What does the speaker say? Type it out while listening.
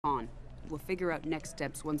On. We'll figure out next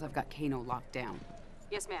steps once I've got Kano locked down.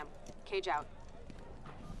 Yes, ma'am. Cage out.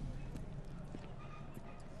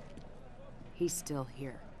 He's still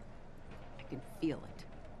here. I can feel it.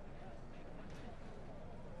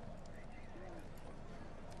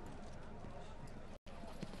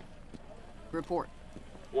 Report.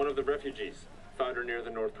 One of the refugees. Found her near the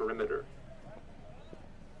north perimeter.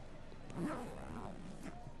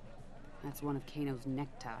 That's one of Kano's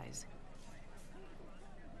neckties.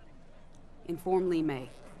 Inform Lee May.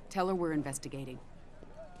 Tell her we're investigating.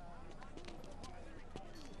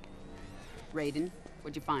 Raiden,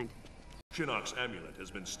 what'd you find? Shinnok's amulet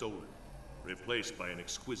has been stolen, replaced by an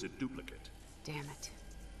exquisite duplicate. Damn it.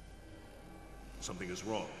 Something is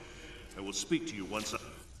wrong. I will speak to you once I...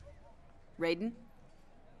 Raiden?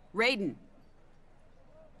 Raiden!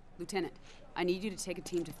 Lieutenant, I need you to take a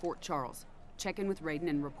team to Fort Charles. Check in with Raiden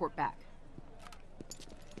and report back.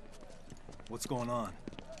 What's going on?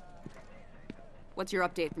 What's your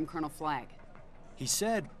update from Colonel Flagg? He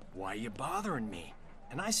said, "Why are you bothering me?"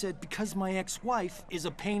 And I said, "Because my ex-wife is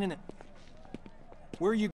a pain in it."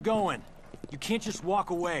 Where are you going? You can't just walk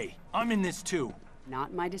away. I'm in this too.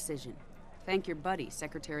 Not my decision. Thank your buddy,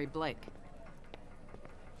 Secretary Blake.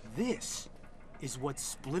 This is what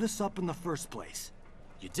split us up in the first place.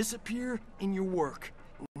 You disappear in your work.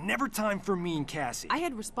 Never time for me and Cassie. I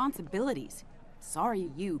had responsibilities.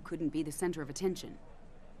 Sorry you couldn't be the center of attention.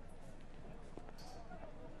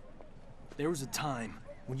 There was a time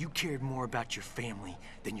when you cared more about your family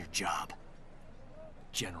than your job.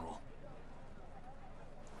 General.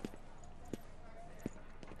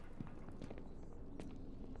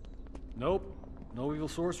 Nope. No evil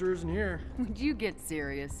sorcerers in here. Would you get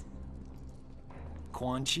serious?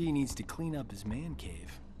 Quan Chi needs to clean up his man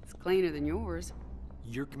cave. It's cleaner than yours.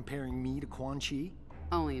 You're comparing me to Quan Chi?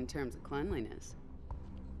 Only in terms of cleanliness.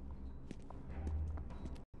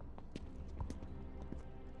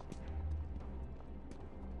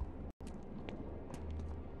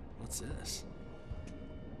 What's this?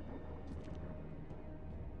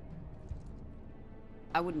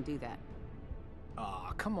 I wouldn't do that.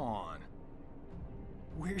 Aw, come on.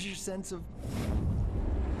 Where's your sense of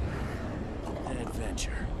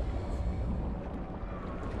adventure?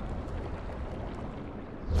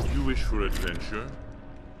 You wish for adventure?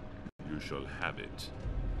 You shall have it.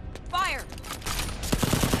 Fire!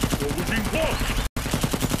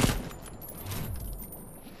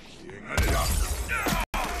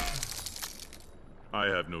 I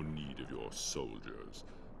have no need of your soldiers,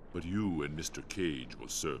 but you and Mr. Cage will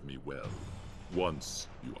serve me well, once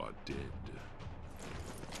you are dead.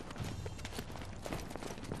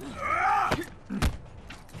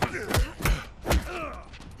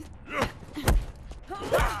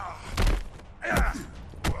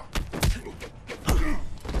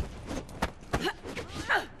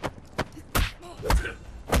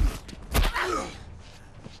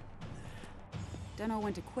 Don't know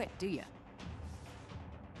when to quit, do ya?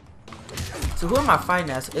 So who am I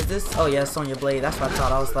fighting as? Is this? Oh yeah, Sonya Blade. That's what I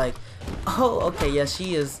thought. I was like, oh okay, yeah,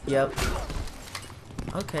 she is. Yep.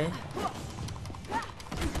 Okay.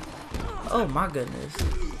 Oh my goodness.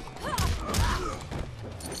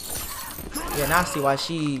 Yeah, now I see why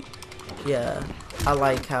she. Yeah, I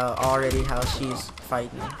like how she's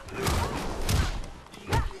fighting.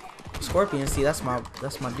 Scorpion, see, that's my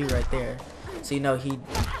dude right there. So you know he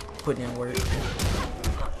putting in work.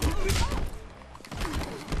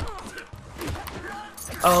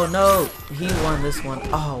 Oh no, he won this one.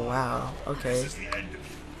 Oh wow, okay.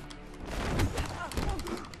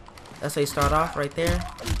 That's how you start off right there.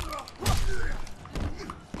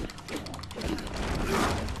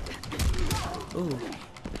 Ooh.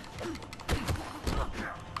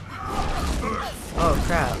 Oh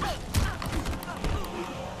crap.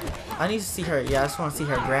 I need to see her. Yeah, I just want to see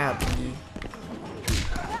her grab me.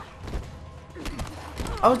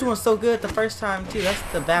 I was doing so good the first time too. That's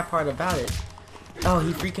the bad part about it. Oh,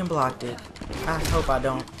 he freaking blocked it. I hope I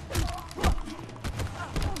don't.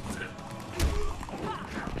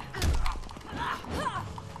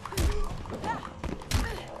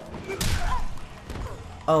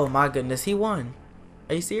 Oh my goodness, he won.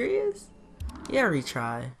 Are you serious? Yeah,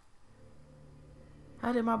 retry.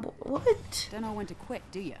 How did my boy... What? Don't know when to quit,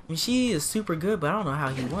 do ya? I mean, she is super good, but I don't know how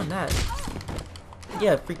he won that.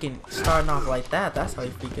 Yeah, freaking starting off like that. That's how he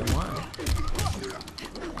freaking won.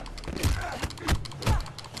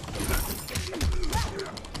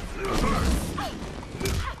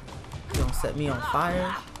 Don't set me on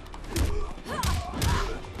fire.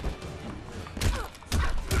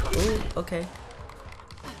 Ooh, okay.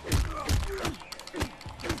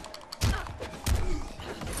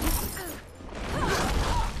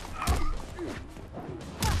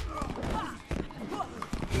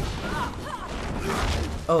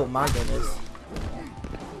 Oh my goodness.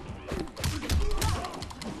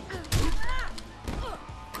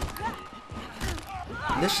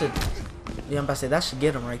 This should, yeah, I'm about to say, that should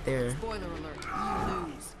get him right there. Spoiler alert, you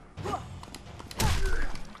lose.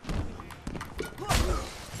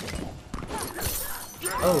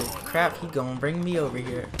 Oh crap, he gonna bring me over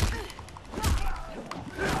here.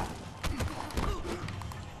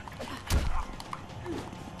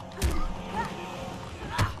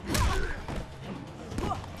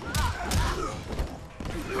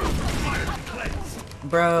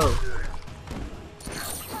 Bro.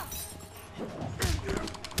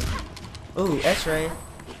 Ooh, X-ray.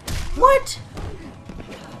 What?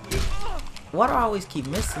 Why do I always keep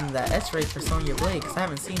missing that X-ray for Sonya Blade? Because I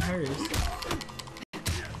haven't seen hers.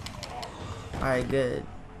 Alright, good.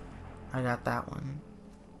 I got that one.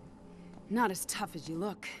 Not as tough as you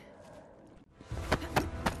look.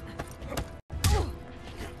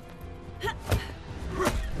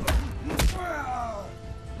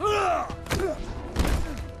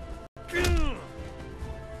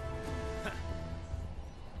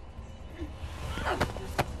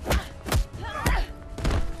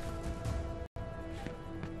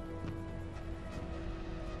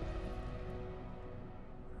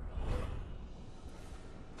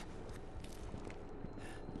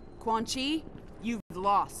 Quan Chi, you've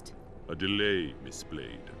lost. A delay, Miss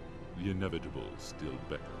Blade. The inevitable still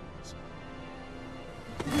beckons.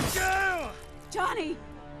 Johnny!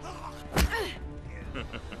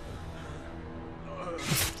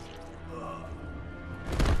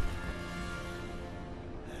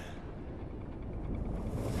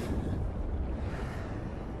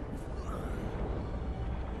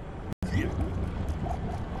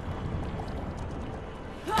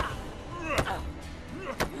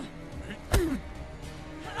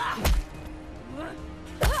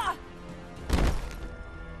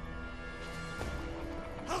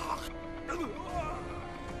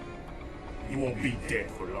 You won't be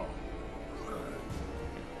dead for long.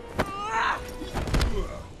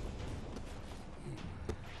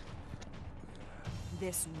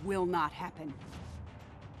 This will not happen.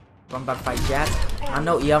 I'm about to fight Jats. I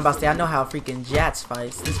know, yeah, I'm about to say, I know how freaking Jats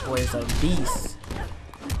fights. This boy is a beast.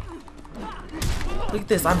 Look at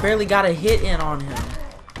this, I barely got a hit in on him.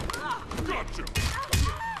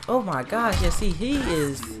 Oh my gosh, yeah, see, he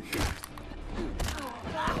is...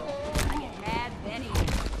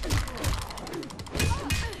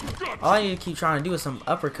 All I need to keep trying to do is some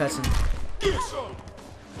uppercuts and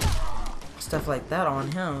stuff like that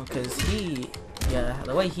on him, because he, yeah,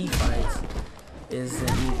 the way he fights isn't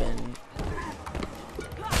even.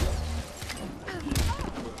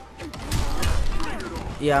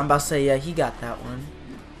 Yeah, I'm about to say, yeah, he got that one.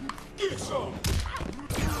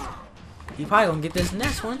 He probably gonna get this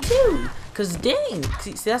next one too, cause dang,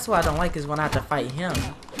 see that's what I don't like is when I have to fight him.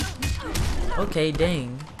 Okay,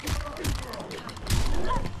 dang.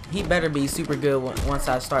 He better be super good once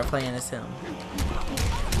I start playing as him.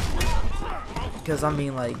 Because I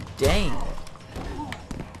mean, like, dang.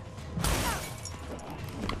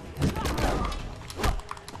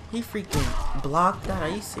 He freaking blocked that. Are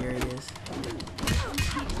you serious?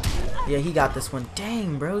 Yeah, he got this one.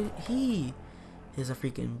 Dang, bro. He is a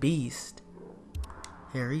freaking beast.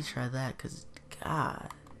 Here, retry that, because, God.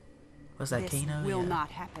 What's that, This Kano? will Yeah. not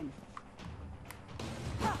happen.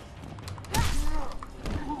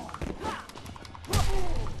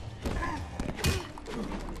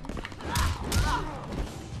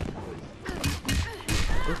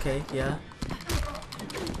 Okay, yeah.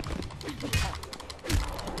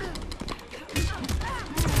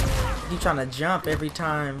 He trying to jump every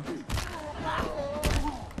time.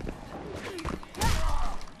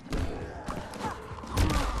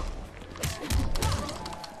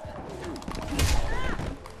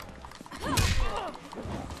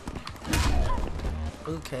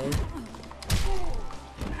 Okay.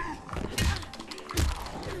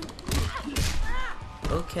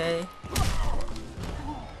 Okay.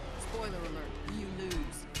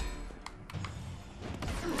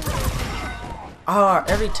 Oh,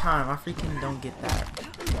 every time I freaking don't get that.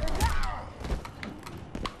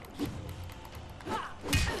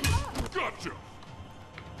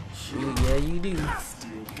 Shoot, yeah, you do.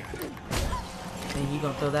 And you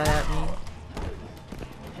gonna throw that at me?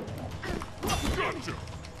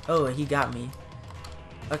 Oh, he got me.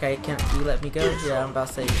 Okay, can you let me go? Yeah, I'm about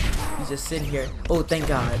to say he's just sitting here. Oh, thank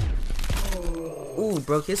God. Ooh,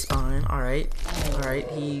 broke his spine. Alright. Alright,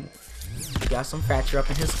 he got some fracture up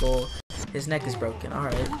in his skull. His neck is broken.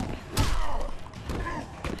 Alright.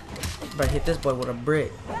 But hit this boy with a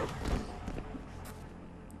brick.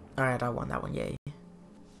 Alright, I won that one. Yay.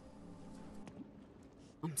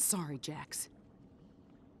 I'm sorry, Jax.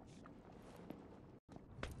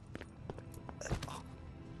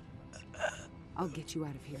 I'll get you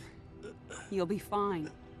out of here. You'll be fine.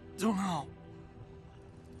 Don't know.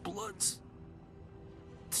 Blood's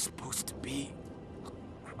supposed to be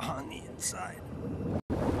on the inside.